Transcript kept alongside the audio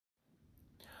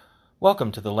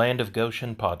Welcome to the Land of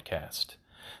Goshen podcast.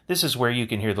 This is where you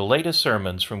can hear the latest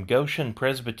sermons from Goshen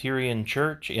Presbyterian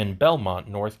Church in Belmont,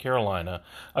 North Carolina,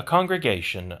 a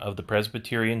congregation of the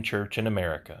Presbyterian Church in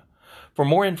America. For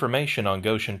more information on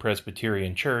Goshen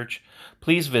Presbyterian Church,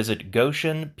 please visit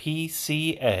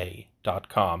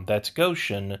GoshenPCA.com. That's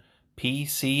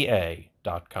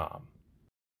GoshenPCA.com.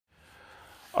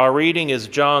 Our reading is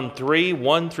John 3,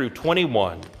 1 through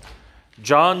 21.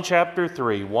 John chapter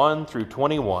 3, 1 through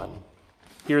 21.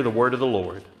 Hear the word of the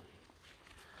Lord.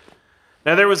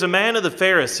 Now there was a man of the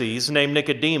Pharisees named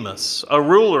Nicodemus, a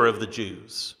ruler of the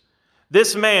Jews.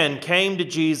 This man came to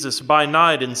Jesus by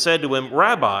night and said to him,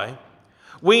 "Rabbi,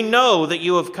 we know that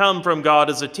you have come from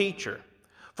God as a teacher,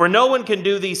 for no one can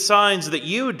do these signs that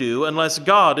you do unless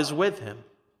God is with him."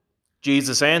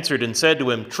 Jesus answered and said to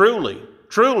him, "Truly,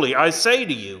 truly, I say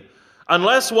to you,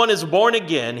 unless one is born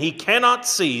again, he cannot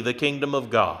see the kingdom of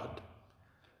God."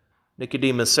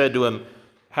 Nicodemus said to him,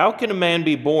 "How can a man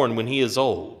be born when he is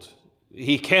old?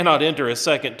 He cannot enter a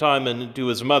second time into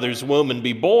his mother's womb and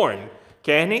be born,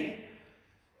 can he?"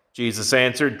 Jesus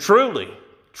answered, "Truly,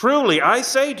 truly, I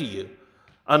say to you,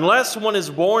 unless one is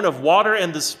born of water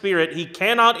and the Spirit, he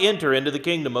cannot enter into the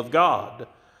kingdom of God.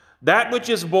 That which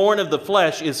is born of the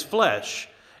flesh is flesh,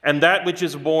 and that which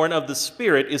is born of the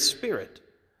Spirit is spirit.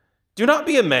 Do not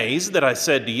be amazed that I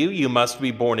said to you, you must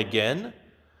be born again.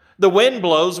 The wind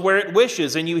blows where it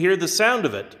wishes, and you hear the sound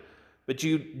of it, but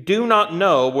you do not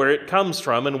know where it comes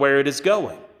from and where it is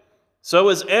going. So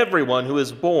is everyone who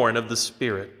is born of the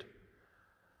Spirit."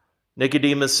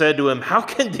 Nicodemus said to him, "How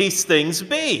can these things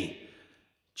be?"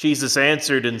 Jesus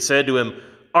answered and said to him,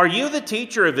 "Are you the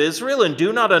teacher of Israel and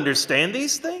do not understand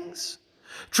these things?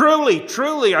 Truly,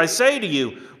 truly, I say to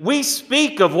you, we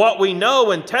speak of what we know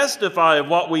and testify of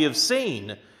what we have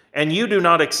seen, and you do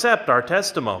not accept our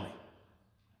testimony.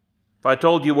 If I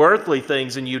told you earthly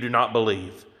things and you do not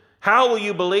believe, how will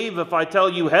you believe if I tell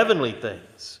you heavenly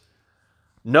things?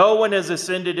 No one has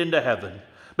ascended into heaven,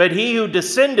 but he who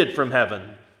descended from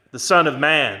heaven, the Son of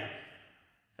Man.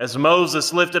 As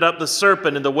Moses lifted up the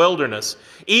serpent in the wilderness,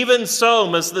 even so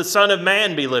must the Son of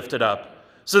Man be lifted up,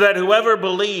 so that whoever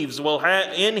believes will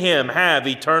in him have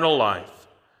eternal life.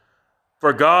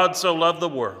 For God so loved the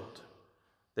world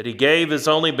that he gave his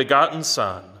only begotten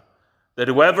Son, that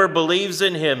whoever believes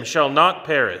in him shall not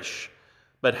perish,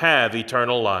 but have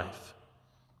eternal life.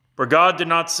 For God did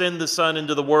not send the Son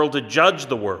into the world to judge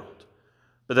the world,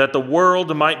 but that the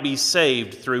world might be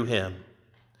saved through him.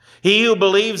 He who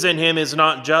believes in him is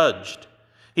not judged.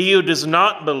 He who does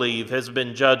not believe has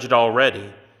been judged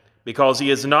already, because he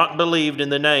has not believed in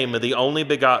the name of the only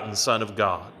begotten Son of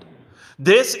God.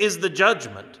 This is the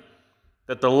judgment,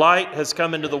 that the light has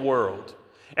come into the world,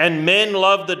 and men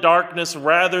love the darkness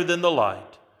rather than the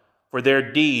light, for their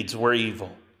deeds were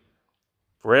evil.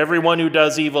 For everyone who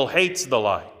does evil hates the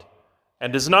light,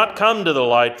 and does not come to the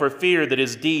light for fear that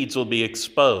his deeds will be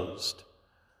exposed.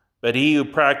 But he who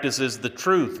practices the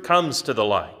truth comes to the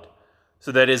light,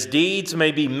 so that his deeds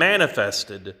may be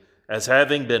manifested as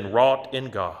having been wrought in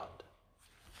God."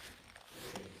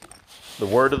 The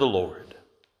word of the Lord.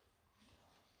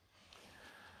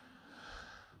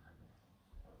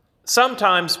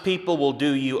 Sometimes people will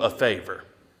do you a favor.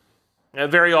 And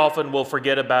very often we'll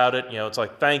forget about it. It's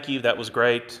like, "Thank you, that was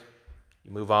great."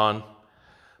 You move on.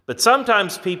 But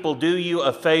sometimes people do you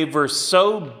a favor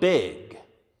so big,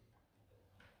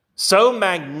 so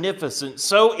magnificent,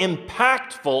 so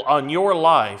impactful on your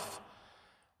life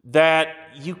that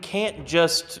you can't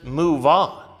just move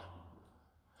on.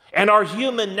 And our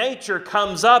human nature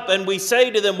comes up and we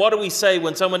say to them, what do we say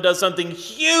when someone does something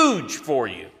huge for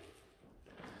you?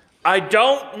 "I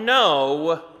don't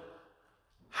know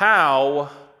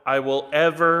how I will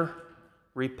ever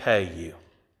repay you.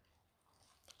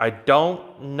 I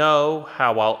don't know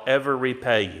how I'll ever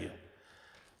repay you."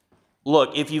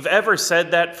 Look, if you've ever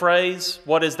said that phrase,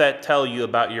 what does that tell you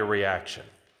about your reaction?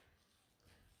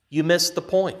 You missed the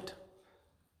point.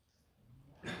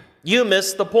 You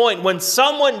missed the point. When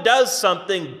someone does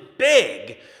something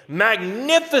big,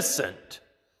 magnificent,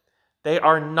 they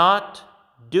are not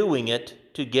doing it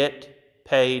to get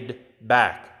paid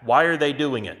back. Why are they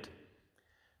doing it?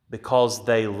 Because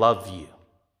they love you.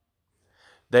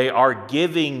 They are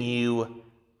giving you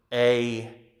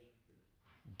a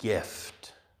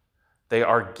gift. They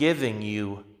are giving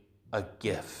you a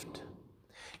gift.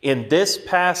 In this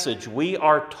passage, we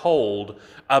are told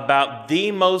about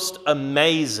the most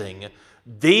amazing,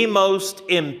 the most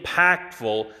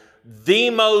impactful, the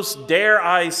most, dare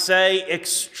I say,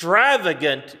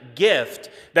 extravagant gift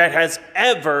that has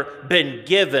ever been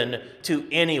given to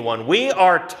anyone. We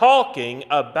are talking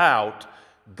about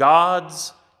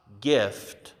God's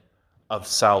gift of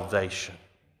salvation.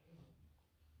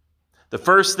 The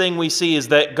first thing we see is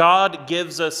that God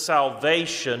gives us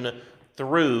salvation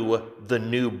through the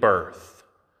new birth.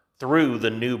 Through the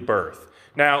new birth.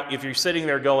 Now, if you're sitting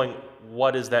there going,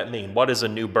 what does that mean? What is a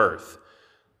new birth?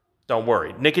 Don't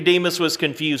worry. Nicodemus was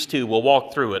confused too. We'll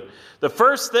walk through it. The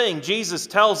first thing Jesus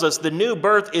tells us, the new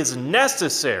birth is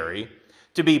necessary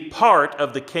to be part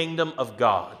of the kingdom of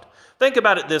God. Think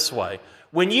about it this way.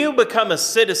 When you become a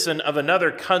citizen of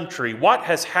another country, what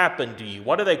has happened to you?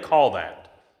 What do they call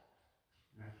that?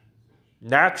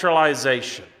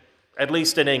 Naturalization. At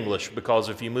least in English, because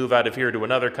if you move out of here to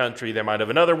another country, they might have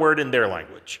another word in their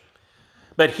language.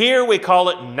 But here we call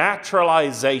it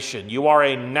naturalization. You are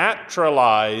a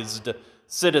naturalized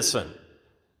citizen.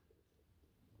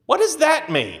 What does that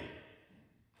mean?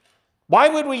 Why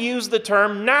would we use the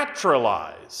term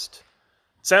naturalized?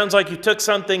 Sounds like you took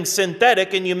something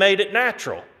synthetic and you made it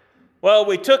natural. Well,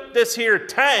 we took this here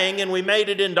Tang and we made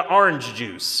it into orange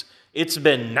juice. It's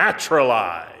been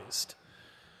naturalized.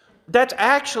 That's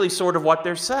actually sort of what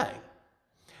they're saying.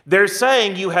 They're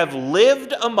saying you have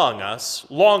lived among us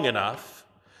long enough,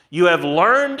 you have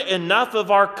learned enough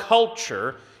of our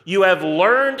culture, you have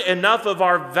learned enough of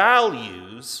our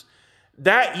values,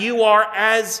 that you are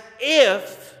as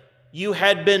if you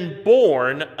had been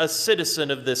born a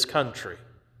citizen of this country.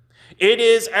 It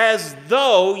is as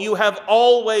though you have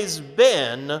always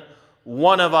been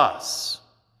one of us.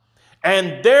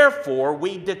 And therefore,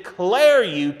 we declare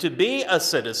you to be a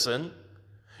citizen,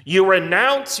 you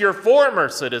renounce your former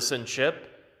citizenship,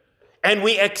 and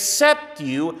we accept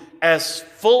you as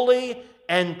fully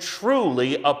and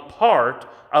truly a part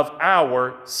of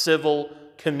our civil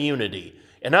community.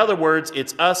 In other words,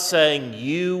 it's us saying,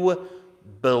 you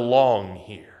belong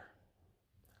here.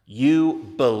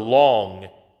 You belong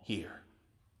here.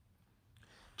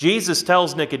 Jesus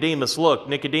tells Nicodemus, look,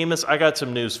 Nicodemus, I got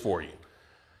some news for you.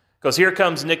 Because here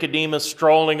comes Nicodemus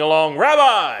strolling along.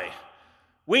 Rabbi,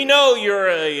 we know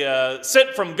you're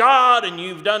sent from God and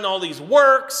you've done all these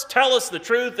works. Tell us the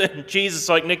truth. And Jesus is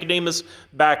like, Nicodemus,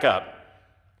 back up.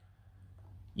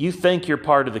 You think you're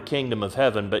part of the kingdom of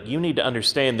heaven, but you need to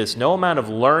understand this. No amount of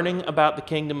learning about the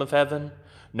kingdom of heaven,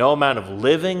 no amount of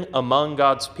living among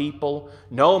God's people,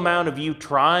 no amount of you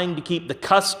trying to keep the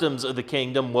customs of the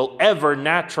kingdom will ever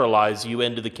naturalize you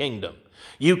into the kingdom.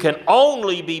 You can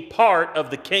only be part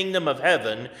of the kingdom of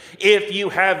heaven if you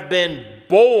have been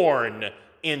born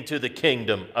into the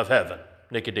kingdom of heaven,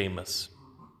 Nicodemus.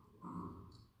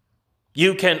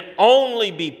 You can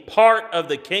only be part of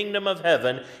the kingdom of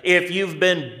heaven if you've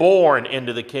been born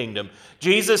into the kingdom.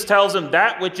 Jesus tells him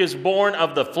that which is born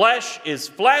of the flesh is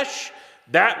flesh,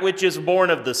 that which is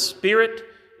born of the Spirit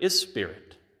is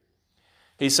spirit.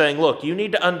 He's saying, look, you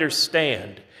need to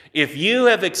understand, if you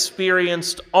have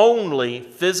experienced only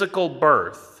physical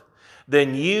birth,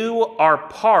 then you are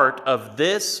part of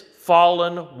this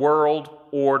fallen world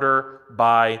order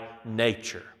by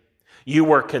nature. You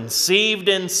were conceived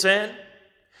in sin.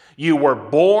 You were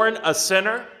born a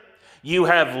sinner. You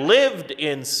have lived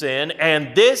in sin,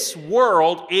 and this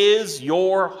world is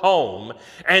your home.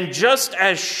 And just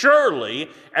as surely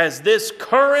as this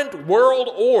current world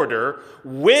order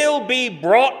will be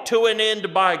brought to an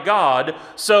end by God,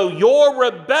 so your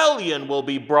rebellion will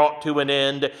be brought to an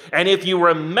end. And if you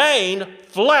remain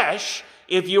flesh,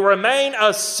 if you remain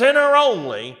a sinner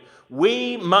only,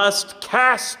 we must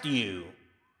cast you,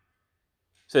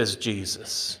 says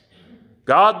Jesus.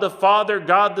 God the Father,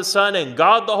 God the Son, and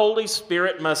God the Holy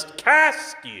Spirit must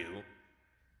cast you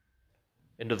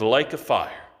into the lake of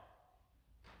fire.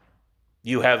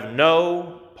 You have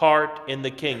no part in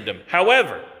the kingdom.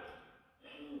 However,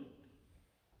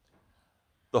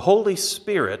 the Holy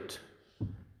Spirit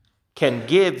can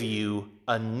give you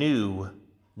a new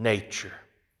nature.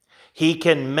 He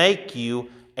can make you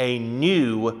a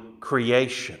new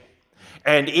creation.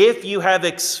 And if you have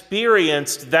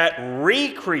experienced that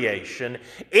recreation,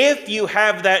 if you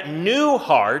have that new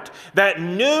heart, that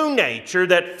new nature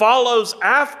that follows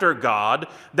after God,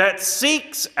 that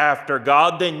seeks after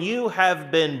God, then you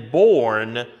have been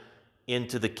born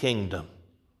into the kingdom.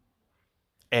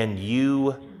 And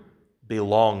you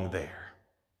belong there.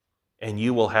 And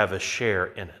you will have a share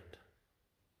in it.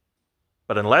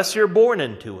 But unless you're born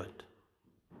into it,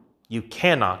 you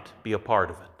cannot be a part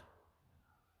of it.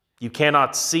 You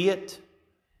cannot see it.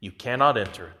 You cannot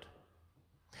enter it.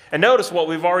 And notice what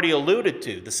we've already alluded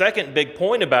to. The second big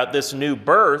point about this new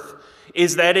birth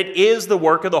is that it is the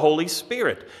work of the Holy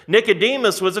Spirit.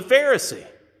 Nicodemus was a Pharisee.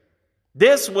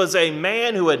 This was a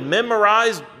man who had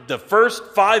memorized the first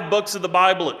 5 books of the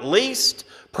Bible at least,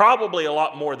 probably a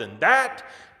lot more than that.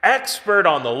 expert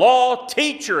on the law,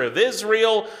 teacher of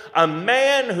Israel, a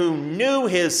man who knew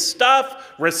his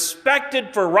stuff,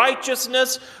 respected for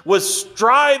righteousness, was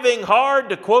striving hard,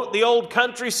 to quote the old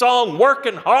country song,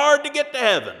 working hard to get to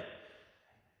heaven.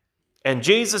 And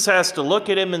Jesus has to look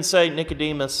at him and say,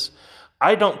 Nicodemus,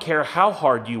 I don't care how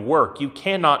hard you work, you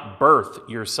cannot birth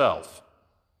yourself.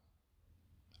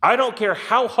 I don't care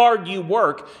how hard you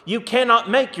work, you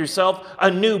cannot make yourself a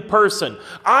new person.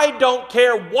 I don't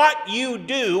care what you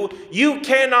do, you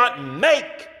cannot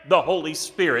make the Holy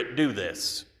Spirit do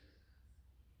this.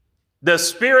 The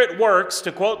Spirit works,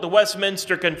 to quote the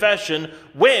Westminster Confession,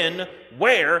 when,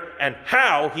 where, and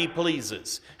how He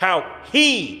pleases. How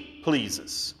He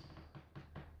pleases.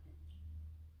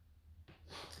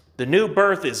 The new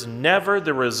birth is never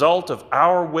the result of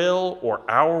our will or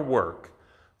our work.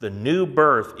 The new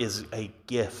birth is a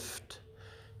gift.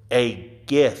 A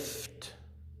gift.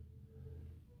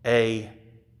 A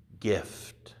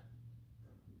gift.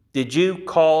 Did you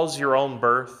cause your own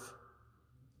birth?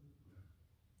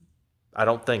 I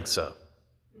don't think so.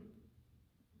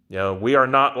 You know, we are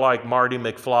not like Marty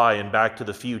McFly in Back to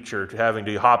the Future, having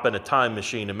to hop in a time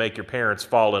machine and make your parents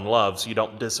fall in love so you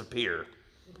don't disappear.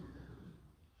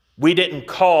 We didn't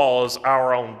cause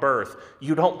our own birth.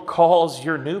 You don't cause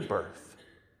your new birth.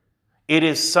 It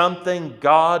is something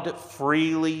God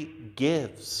freely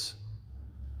gives.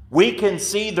 We can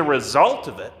see the result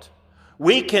of it.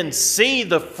 We can see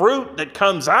the fruit that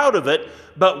comes out of it,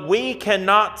 but we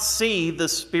cannot see the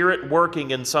Spirit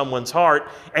working in someone's heart,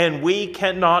 and we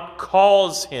cannot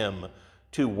cause Him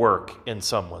to work in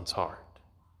someone's heart.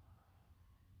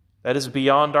 That is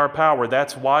beyond our power.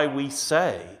 That's why we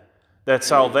say that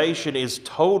salvation is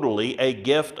totally a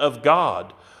gift of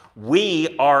God.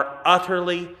 We are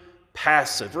utterly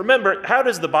passive. Remember, how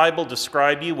does the Bible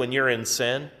describe you when you're in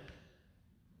sin?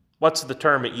 What's the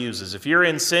term it uses? If you're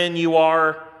in sin, you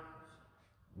are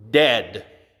dead.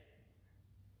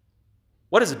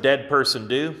 What does a dead person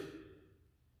do?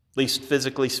 At least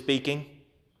physically speaking.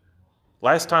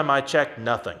 Last time I checked,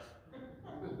 nothing.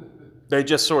 They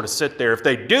just sort of sit there. If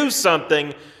they do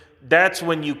something, that's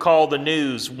when you call the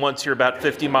news once you're about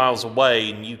 50 miles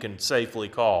away and you can safely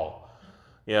call.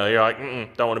 You know, you're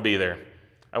like, don't want to be there.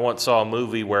 I once saw a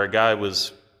movie where a guy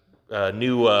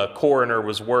new coroner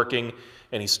was working,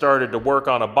 and he started to work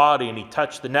on a body, and he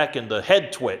touched the neck, and the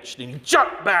head twitched, and he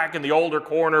jumped back, and the older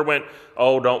coroner went,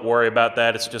 oh, don't worry about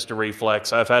that, it's just a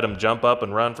reflex. I've had him jump up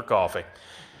and run for coffee.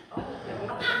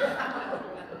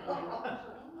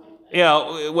 You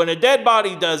know, when a dead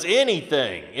body does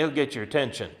anything, it'll get your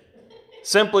attention.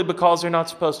 Simply because they're not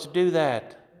supposed to do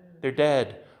that. They're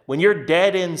dead. When you're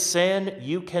dead in sin,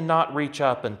 you cannot reach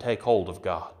up and take hold of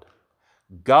God.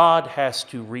 God has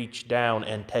to reach down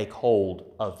and take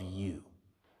hold of you.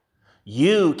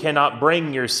 You cannot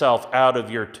bring yourself out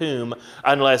of your tomb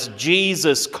unless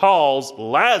Jesus calls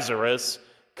Lazarus,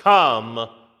 come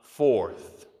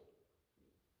forth.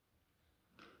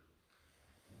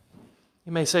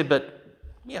 You may say, but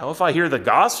if I hear the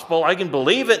gospel, I can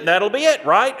believe it and that'll be it,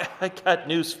 right? I got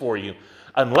news for you.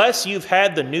 Unless you've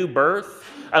had the new birth,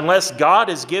 unless God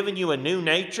has given you a new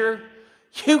nature,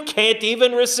 you can't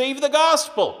even receive the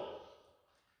gospel.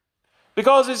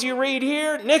 Because as you read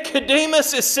here,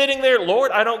 Nicodemus is sitting there,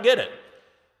 Lord, I don't get it.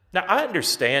 Now, I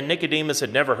understand Nicodemus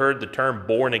had never heard the term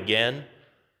born again.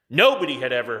 Nobody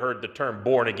had ever heard the term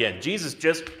born again. Jesus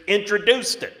just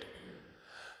introduced it.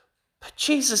 But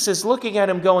Jesus is looking at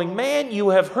him going, man, you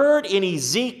have heard in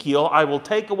Ezekiel, I will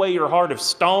take away your heart of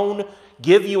stone,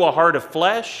 give you a heart of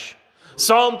flesh.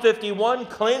 Psalm 51,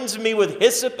 cleanse me with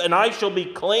hyssop and I shall be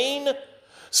clean.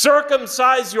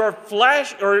 Circumcise your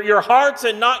flesh or your hearts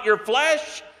and not your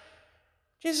flesh.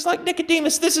 Jesus is like,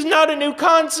 Nicodemus, this is not a new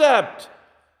concept.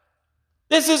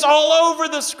 This is all over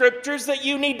the scriptures that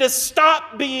you need to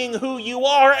stop being who you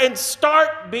are and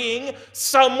start being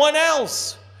someone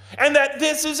else. And that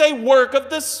this is a work of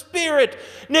the Spirit.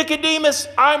 Nicodemus,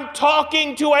 I'm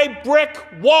talking to a brick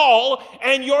wall,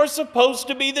 and you're supposed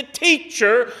to be the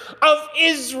teacher of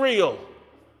Israel.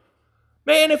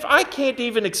 Man, if I can't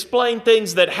even explain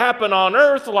things that happen on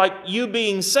earth, like you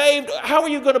being saved, how are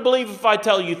you going to believe if I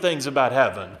tell you things about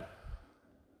heaven?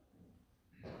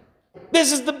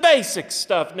 This is the basic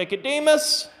stuff,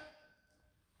 Nicodemus.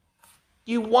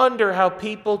 You wonder how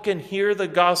people can hear the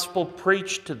gospel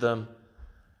preached to them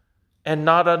and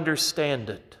not understand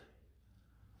it.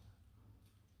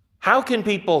 How can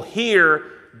people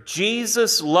hear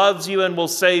Jesus loves you and will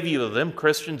save you? Them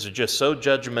Christians are just so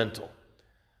judgmental.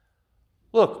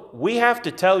 Look, we have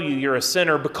to tell you you're a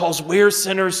sinner because we're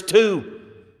sinners too.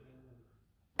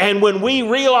 And when we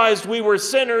realized we were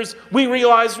sinners, we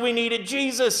realized we needed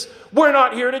Jesus. We're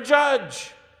not here to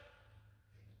judge.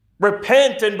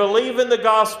 Repent and believe in the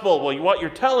gospel. Well, what you're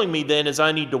telling me then is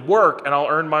I need to work and I'll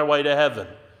earn my way to heaven.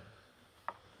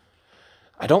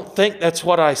 I don't think that's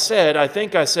what I said. I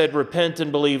think I said repent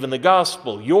and believe in the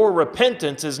gospel. Your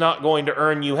repentance is not going to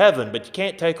earn you heaven, but you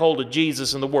can't take hold of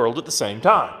Jesus and the world at the same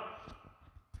time.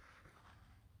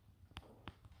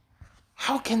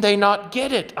 How can they not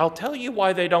get it? I'll tell you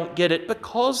why they don't get it.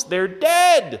 Because they're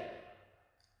dead.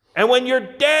 And when you're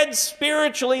dead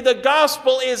spiritually, the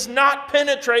gospel is not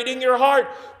penetrating your heart.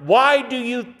 Why do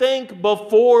you think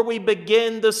before we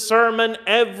begin the sermon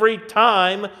every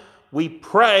time we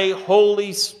pray,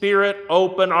 Holy Spirit,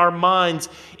 open our minds?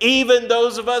 Even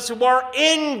those of us who are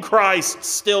in Christ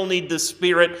still need the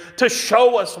Spirit to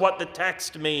show us what the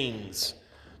text means,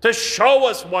 to show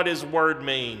us what His Word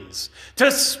means,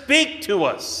 to speak to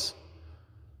us.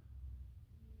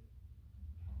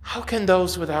 How can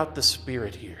those without the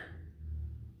Spirit hear?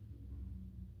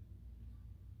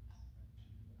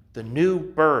 The new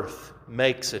birth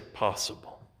makes it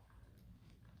possible.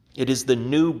 It is the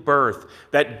new birth,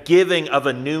 that giving of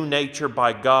a new nature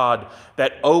by God,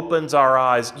 that opens our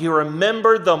eyes. You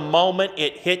remember the moment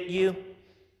it hit you?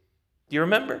 Do you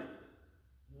remember?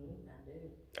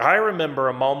 I remember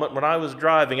a moment when I was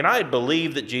driving, and I had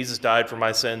believed that Jesus died for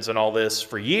my sins and all this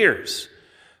for years.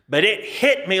 But it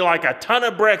hit me like a ton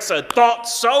of bricks, a thought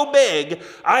so big,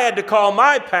 I had to call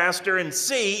my pastor and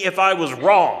see if I was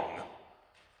wrong.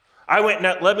 I went,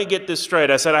 now, let me get this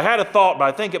straight. I said, I had a thought, but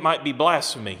I think it might be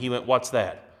blasphemy. He went, what's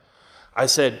that? I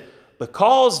said,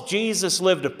 because Jesus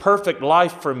lived a perfect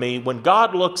life for me, when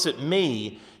God looks at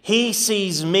me, He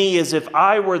sees me as if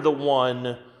I were the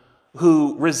one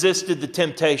who resisted the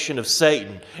temptation of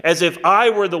Satan, as if I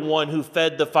were the one who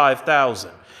fed the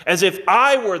 5,000, as if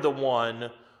I were the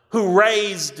one who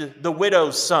raised the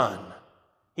widow's son.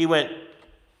 He went,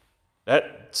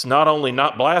 that's not only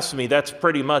not blasphemy, that's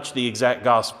pretty much the exact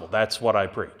gospel. That's what I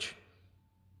preach.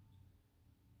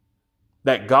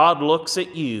 That God looks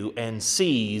at you and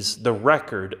sees the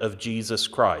record of Jesus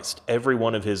Christ, every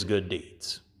one of His good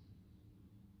deeds.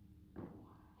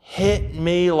 Hit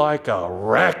me like a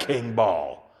wrecking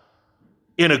ball,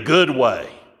 in a good way.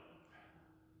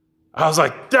 I was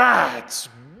like, that's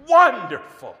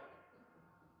wonderful.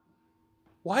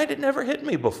 Why had it never hit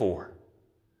me before?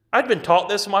 I'd been taught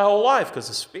this my whole life because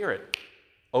the Spirit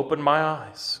opened my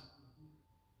eyes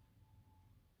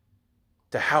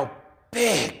to how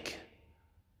big,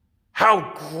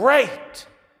 how great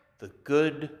the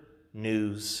good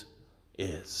news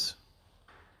is.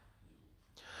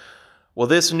 Well,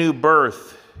 this new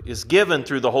birth is given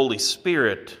through the Holy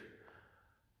Spirit,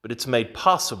 but it's made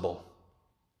possible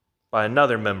by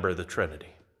another member of the Trinity.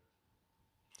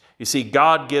 You see,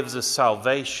 God gives us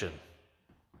salvation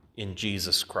in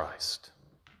Jesus Christ.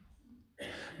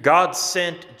 God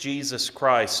sent Jesus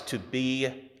Christ to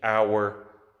be our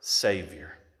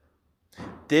Savior.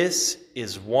 This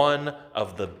is one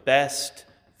of the best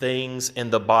things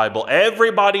in the Bible.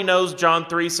 Everybody knows John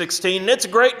 3:16, and it's a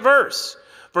great verse.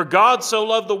 For God so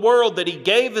loved the world that He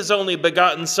gave His only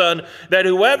begotten Son, that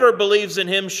whoever believes in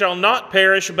Him shall not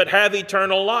perish but have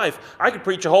eternal life. I could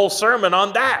preach a whole sermon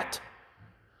on that.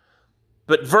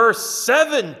 But verse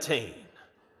 17,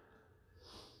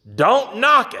 don't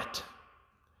knock it.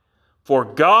 For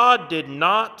God did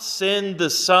not send the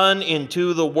Son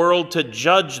into the world to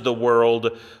judge the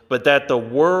world, but that the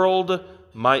world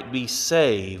might be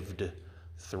saved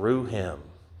through Him.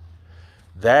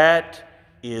 That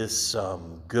is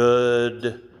some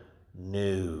good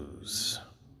news.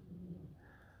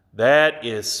 That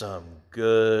is some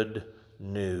good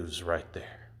news right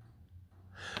there.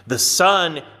 The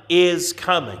Son is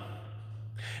coming.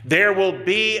 There will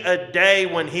be a day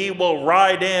when He will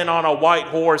ride in on a white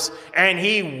horse and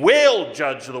He will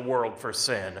judge the world for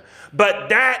sin. But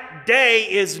that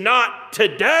day is not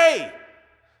today.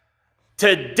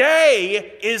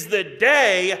 Today is the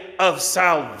day of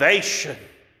salvation.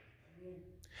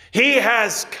 He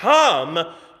has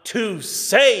come to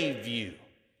save you.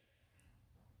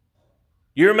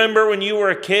 You remember when you were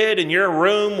a kid and your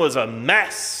room was a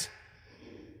mess?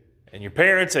 And your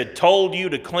parents had told you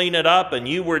to clean it up and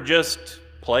you were just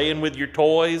playing with your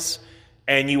toys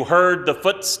and you heard the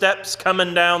footsteps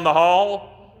coming down the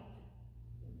hall?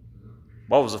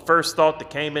 What was the first thought that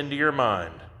came into your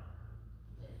mind?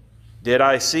 Did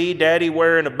I see Daddy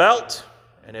wearing a belt?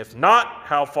 And if not,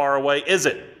 how far away is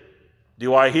it?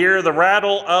 Do I hear the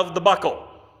rattle of the buckle?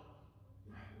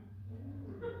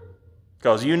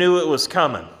 Because you knew it was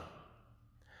coming.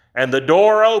 And the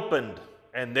door opened.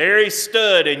 And there He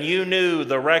stood, and you knew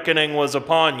the reckoning was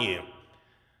upon you.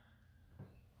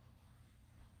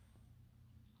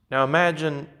 Now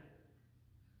imagine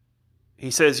he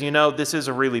says, this is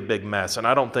a really big mess, and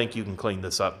I don't think you can clean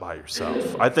this up by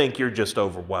yourself. I think you're just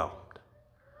overwhelmed.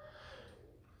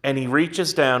 And he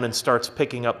reaches down and starts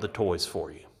picking up the toys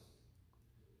for you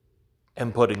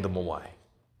and putting them away.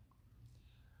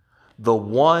 The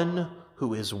one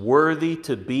who is worthy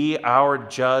to be our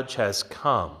judge has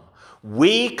come.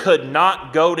 We could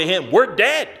not go to him. We're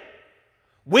dead.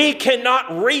 We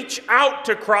cannot reach out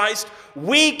to Christ.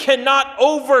 We cannot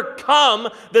overcome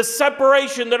the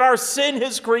separation that our sin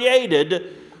has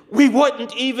created. We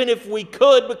wouldn't even if we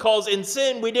could, because in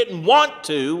sin we didn't want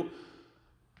to.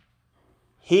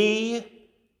 He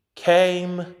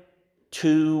came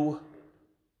to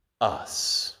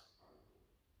us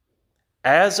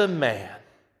as a man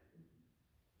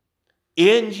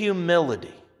in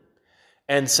humility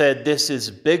and said, "This is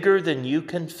bigger than you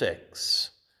can fix.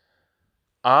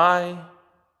 I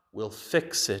will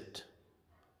fix it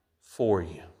for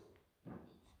you."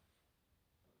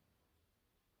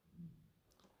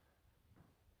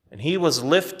 And he was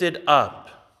lifted up.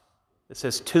 This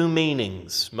has two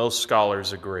meanings, most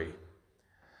scholars agree.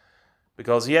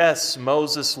 Because yes,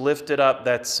 Moses lifted up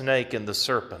that snake and the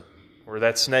serpent, or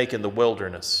that snake in the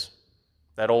wilderness.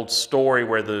 That old story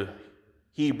where the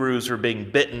Hebrews were being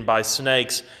bitten by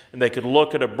snakes, and they could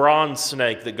look at a bronze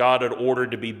snake that God had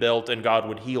ordered to be built, and God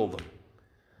would heal them.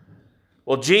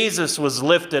 Well, Jesus was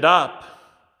lifted up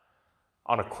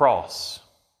on a cross.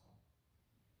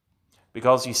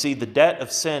 Because you see, the debt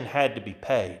of sin had to be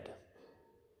paid.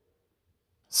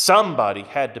 Somebody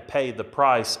had to pay the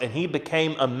price, and he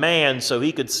became a man so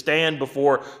he could stand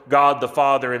before God the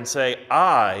Father and say,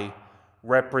 "I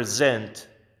represent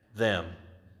them.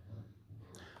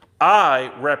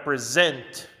 I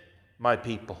represent my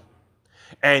people.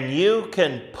 And you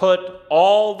can put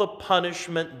all the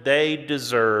punishment they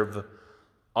deserve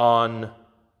on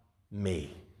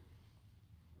me.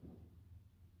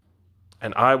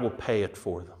 And I will pay it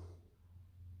for them."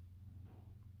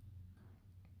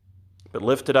 But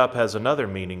lifted up has another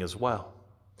meaning as well.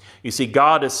 You see,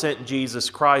 God has sent Jesus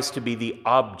Christ to be the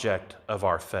object of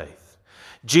our faith.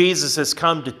 Jesus has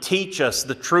come to teach us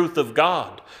the truth of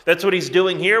God. That's what he's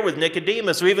doing here with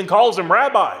Nicodemus, who even calls him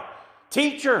rabbi,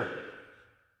 teacher.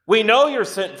 We know you're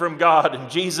sent from God.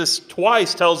 And Jesus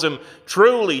twice tells him,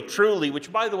 "Truly, truly,"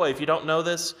 which, by the way, if you don't know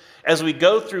this, as we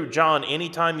go through John,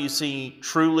 anytime you see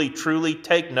 "truly, truly,"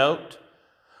 take note.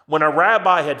 When a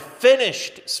rabbi had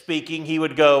finished speaking, he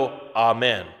would go,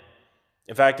 "Amen."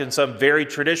 In fact, in some very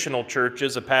traditional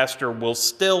churches, a pastor will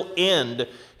still end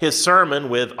his sermon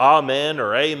with "Amen"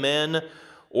 or "Amen,"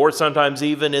 or sometimes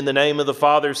even in the name of the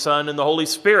Father, Son, and the Holy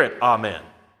Spirit, "Amen."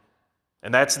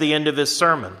 And that's the end of his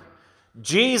sermon.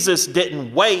 Jesus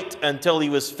didn't wait until he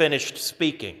was finished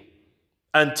speaking,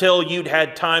 until you'd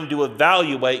had time to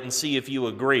evaluate and see if you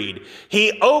agreed.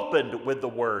 He opened with the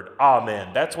word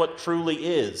 "Amen." That's what truly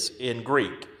is in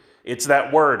Greek. It's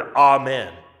that word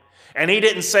 "Amen." And he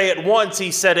didn't say it once,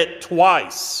 he said it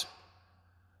twice.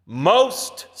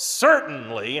 "Most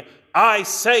certainly I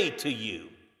say to you."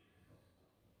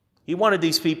 He wanted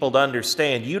these people to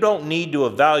understand, you don't need to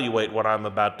evaluate what I'm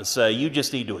about to say, you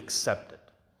just need to accept it.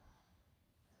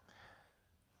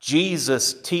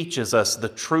 Jesus teaches us the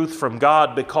truth from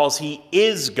God because he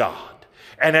is God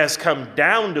and has come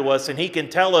down to us, and he can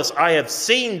tell us, "I have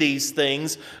seen these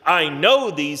things, I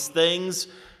know these things.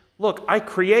 Look, I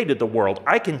created the world.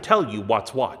 I can tell you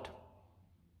what's what.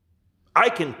 I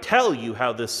can tell you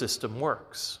how this system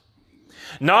works."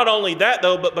 Not only that,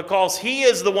 though, but because he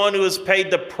is the one who has paid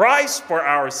the price for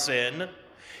our sin,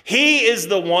 he is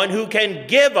the one who can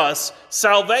give us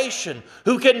salvation,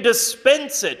 who can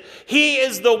dispense it. He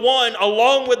is the one,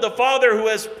 along with the Father, who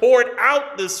has poured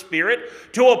out the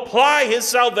Spirit to apply his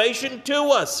salvation to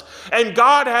us. And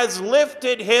God has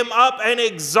lifted him up and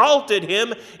exalted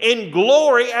him in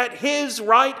glory at his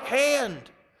right hand.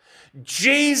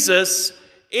 Jesus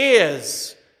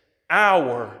is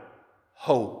our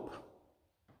hope.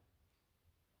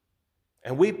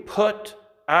 And we put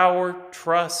our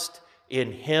trust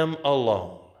in him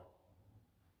alone,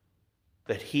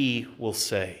 that he will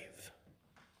save.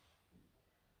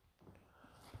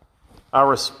 Our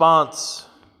response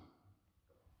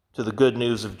to the good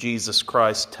news of Jesus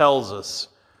Christ tells us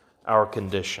our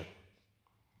condition.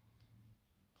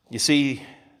 You see,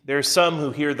 there are some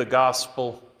who hear the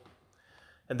gospel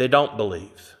and they don't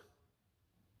believe.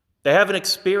 They haven't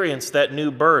experienced that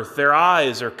new birth. Their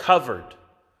eyes are covered.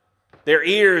 Their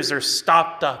ears are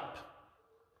stopped up.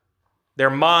 Their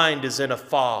mind is in a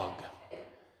fog.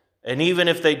 And even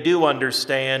if they do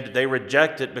understand, they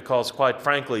reject it because, quite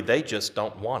frankly, they just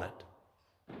don't want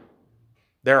it.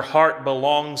 Their heart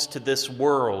belongs to this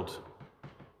world,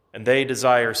 and they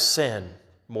desire sin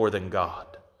more than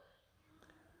God.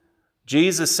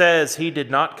 Jesus says he did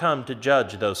not come to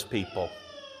judge those people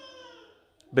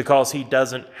because he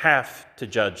doesn't have to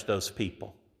judge those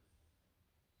people.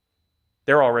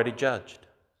 They're already judged.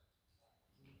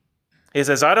 He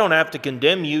says, I don't have to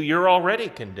condemn you, you're already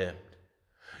condemned.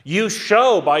 You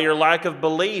show by your lack of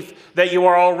belief that you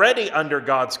are already under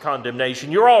God's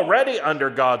condemnation. You're already under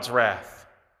God's wrath.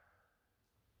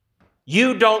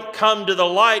 You don't come to the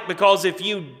light because if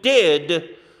you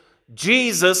did,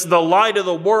 Jesus, the light of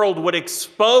the world, would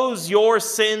expose your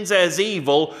sins as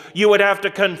evil. You would have to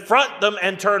confront them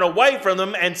and turn away from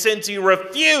them. And since you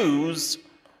refuse,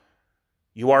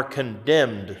 you are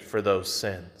condemned for those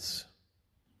sins.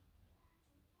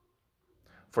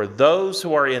 For those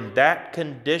who are in that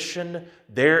condition,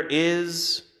 there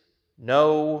is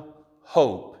no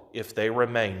hope if they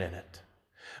remain in it.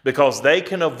 Because they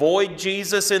can avoid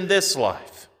Jesus in this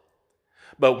life.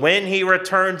 But when he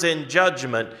returns in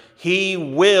judgment, he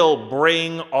will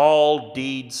bring all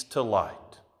deeds to light.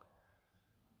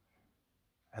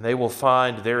 And they will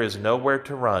find there is nowhere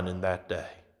to run in that day.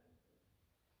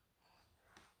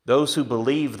 Those who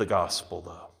believe the gospel,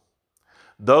 though,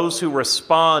 those who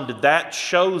respond, that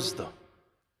shows them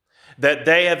that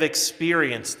they have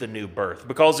experienced the new birth.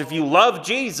 Because if you love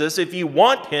Jesus, if you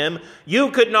want him, you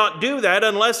could not do that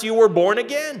unless you were born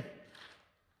again.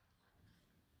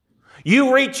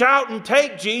 You reach out and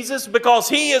take Jesus because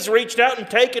he has reached out and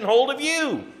taken hold of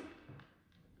you.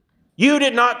 You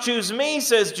did not choose me,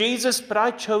 says Jesus, but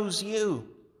I chose you,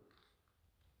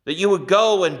 that you would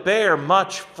go and bear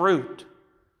much fruit.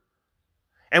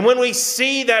 And when we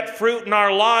see that fruit in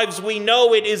our lives, we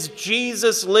know it is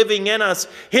Jesus living in us,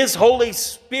 his Holy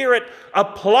Spirit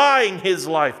applying his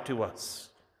life to us.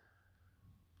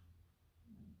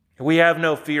 We have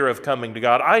no fear of coming to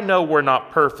God. I know we're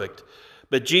not perfect,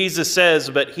 but Jesus says,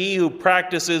 but he who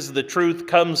practices the truth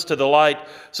comes to the light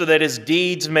so that his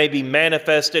deeds may be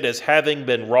manifested as having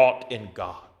been wrought in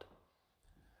God.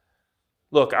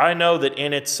 Look, I know that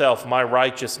in itself my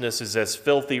righteousness is as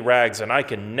filthy rags and I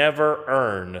can never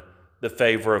earn the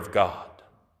favor of God.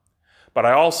 But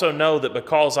I also know that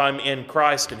because I'm in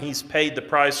Christ and he's paid the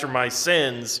price for my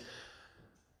sins,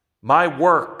 my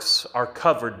works are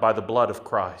covered by the blood of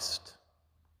Christ.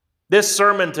 This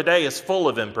sermon today is full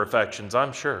of imperfections,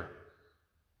 I'm sure.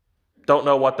 Don't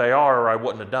know what they are or I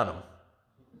wouldn't have done them.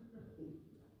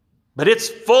 But it's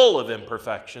full of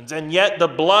imperfections, and yet the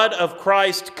blood of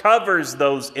Christ covers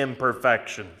those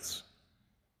imperfections.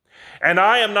 And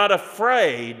I am not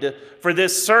afraid for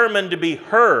this sermon to be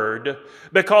heard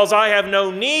because I have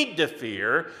no need to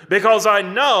fear, because I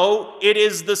know it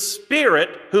is the Spirit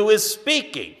who is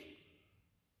speaking,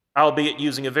 albeit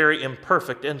using a very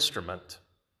imperfect instrument.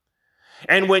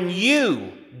 And when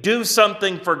you do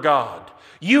something for God,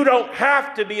 you don't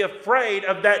have to be afraid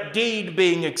of that deed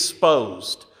being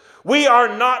exposed. We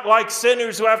are not like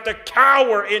sinners who have to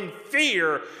cower in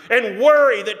fear and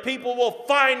worry that people will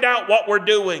find out what we're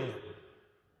doing.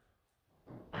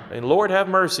 And Lord have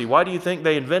mercy, why do you think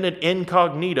they invented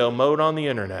incognito mode on the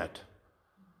internet?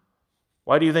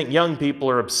 Why do you think young people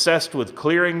are obsessed with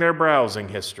clearing their browsing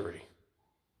history?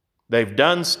 They've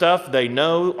done stuff they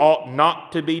know ought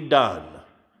not to be done.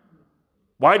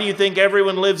 Why do you think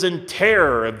everyone lives in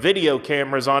terror of video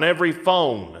cameras on every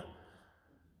phone?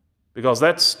 Because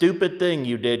that stupid thing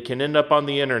you did can end up on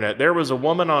the internet. There was a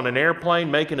woman on an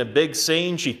airplane making a big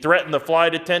scene. She threatened the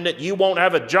flight attendant, you won't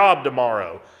have a job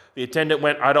tomorrow. The attendant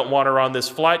went, I don't want her on this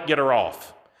flight, get her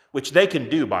off. Which they can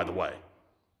do, by the way.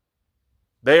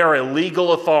 They are a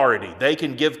legal authority. They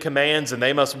can give commands and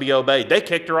they must be obeyed. They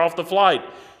kicked her off the flight.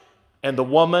 And the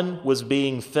woman was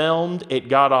being filmed. It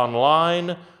got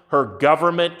online. Her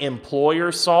government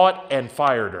employer saw it and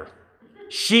fired her.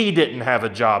 She didn't have a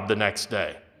job the next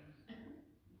day.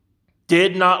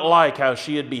 Did not like how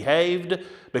she had behaved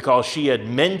because she had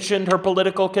mentioned her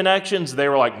political connections. They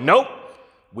were like, nope,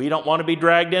 we don't want to be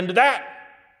dragged into that.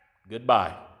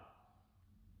 Goodbye.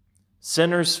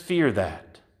 Sinners fear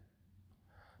that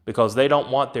because they don't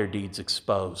want their deeds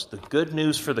exposed. The good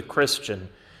news for the Christian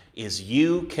is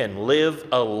you can live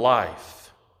a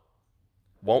life,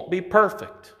 won't be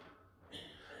perfect,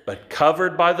 but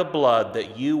covered by the blood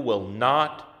that you will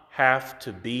not have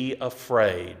to be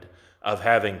afraid of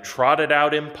having trotted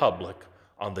out in public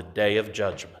on the day of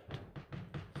judgment.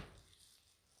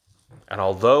 And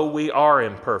although we are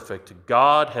imperfect,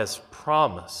 God has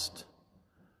promised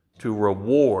to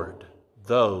reward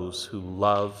those who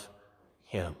love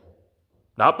him.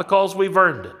 Not because we've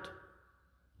earned it,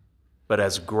 but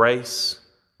as grace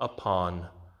upon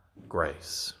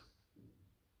grace.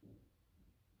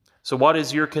 So what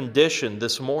is your condition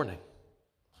this morning?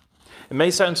 It may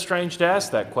sound strange to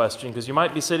ask that question because you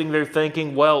might be sitting there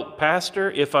thinking, well, Pastor,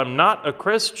 if I'm not a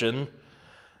Christian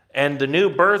and the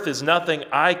new birth is nothing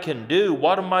I can do,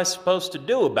 what am I supposed to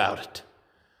do about it?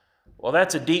 Well,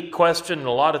 that's a deep question and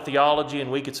a lot of theology, and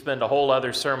we could spend a whole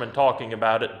other sermon talking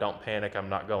about it. Don't panic, I'm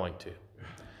not going to.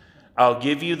 I'll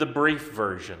give you the brief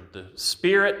version. The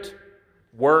Spirit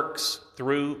works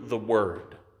through the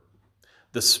Word.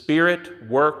 The Spirit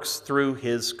works through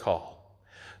His call.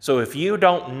 So if you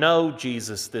don't know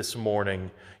Jesus this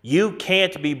morning, you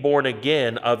can't be born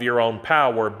again of your own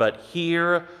power, but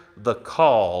hear the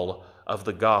call of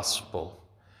the gospel.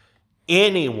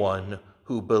 Anyone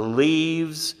who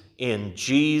believes in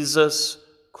Jesus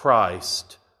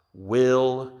Christ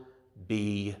will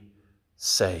be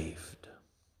saved.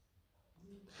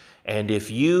 And if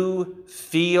you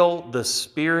feel the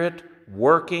Spirit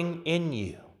working in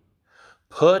you,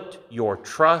 put your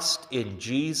trust in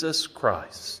Jesus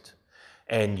Christ,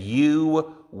 and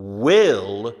you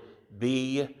will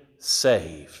be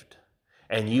saved.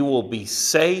 And you will be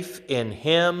safe in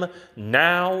Him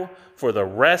now for the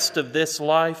rest of this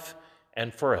life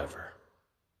and forever.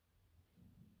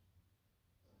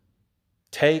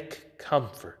 Take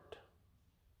comfort.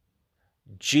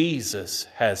 Jesus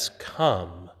has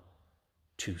come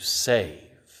to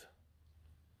save.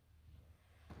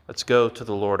 Let's go to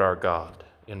the Lord our God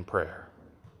in prayer.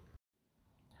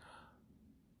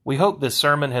 We hope this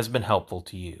sermon has been helpful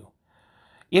to you.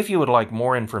 If you would like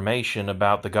more information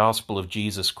about the gospel of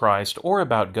Jesus Christ or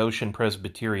about Goshen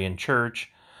Presbyterian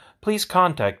Church, please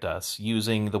contact us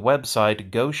using the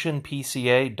website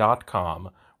goshenpca.com,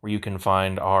 where you can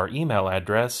find our email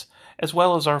address as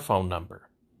well as our phone number.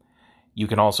 You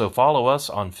can also follow us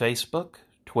on Facebook,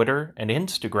 Twitter, and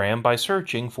Instagram by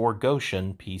searching for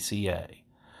Goshen PCA.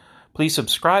 Please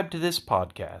subscribe to this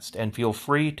podcast and feel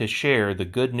free to share the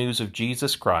good news of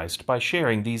Jesus Christ by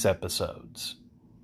sharing these episodes.